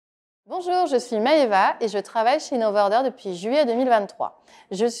Bonjour, je suis Maëva et je travaille chez Innovorder depuis juillet 2023.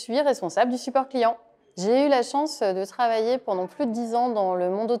 Je suis responsable du support client. J'ai eu la chance de travailler pendant plus de 10 ans dans le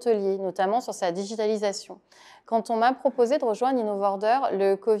monde hôtelier, notamment sur sa digitalisation. Quand on m'a proposé de rejoindre Innovorder,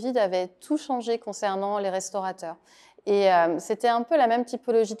 le Covid avait tout changé concernant les restaurateurs. Et c'était un peu la même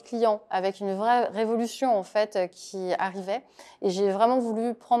typologie de clients, avec une vraie révolution en fait qui arrivait. Et j'ai vraiment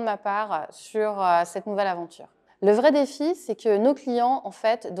voulu prendre ma part sur cette nouvelle aventure. Le vrai défi, c'est que nos clients, en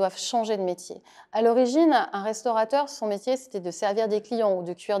fait, doivent changer de métier. À l'origine, un restaurateur, son métier, c'était de servir des clients ou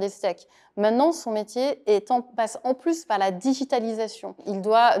de cuire des steaks. Maintenant, son métier passe en plus par la digitalisation. Il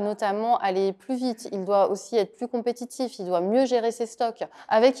doit notamment aller plus vite, il doit aussi être plus compétitif, il doit mieux gérer ses stocks.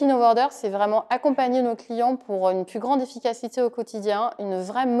 Avec Innovorder, c'est vraiment accompagner nos clients pour une plus grande efficacité au quotidien, une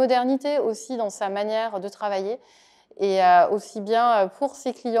vraie modernité aussi dans sa manière de travailler, et aussi bien pour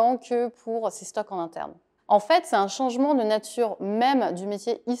ses clients que pour ses stocks en interne. En fait, c'est un changement de nature même du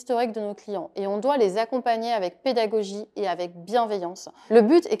métier historique de nos clients et on doit les accompagner avec pédagogie et avec bienveillance. Le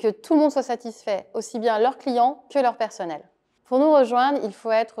but est que tout le monde soit satisfait, aussi bien leurs clients que leur personnel. Pour nous rejoindre, il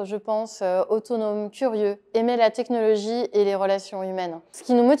faut être, je pense, autonome, curieux, aimer la technologie et les relations humaines. Ce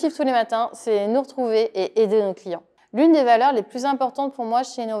qui nous motive tous les matins, c'est nous retrouver et aider nos clients. L'une des valeurs les plus importantes pour moi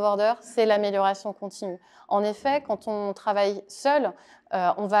chez Innovorder, c'est l'amélioration continue. En effet, quand on travaille seul,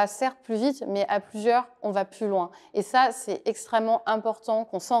 on va certes plus vite, mais à plusieurs, on va plus loin. Et ça, c'est extrêmement important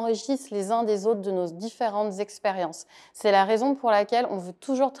qu'on s'enrichisse les uns des autres de nos différentes expériences. C'est la raison pour laquelle on veut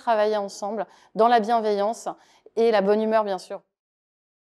toujours travailler ensemble dans la bienveillance et la bonne humeur, bien sûr.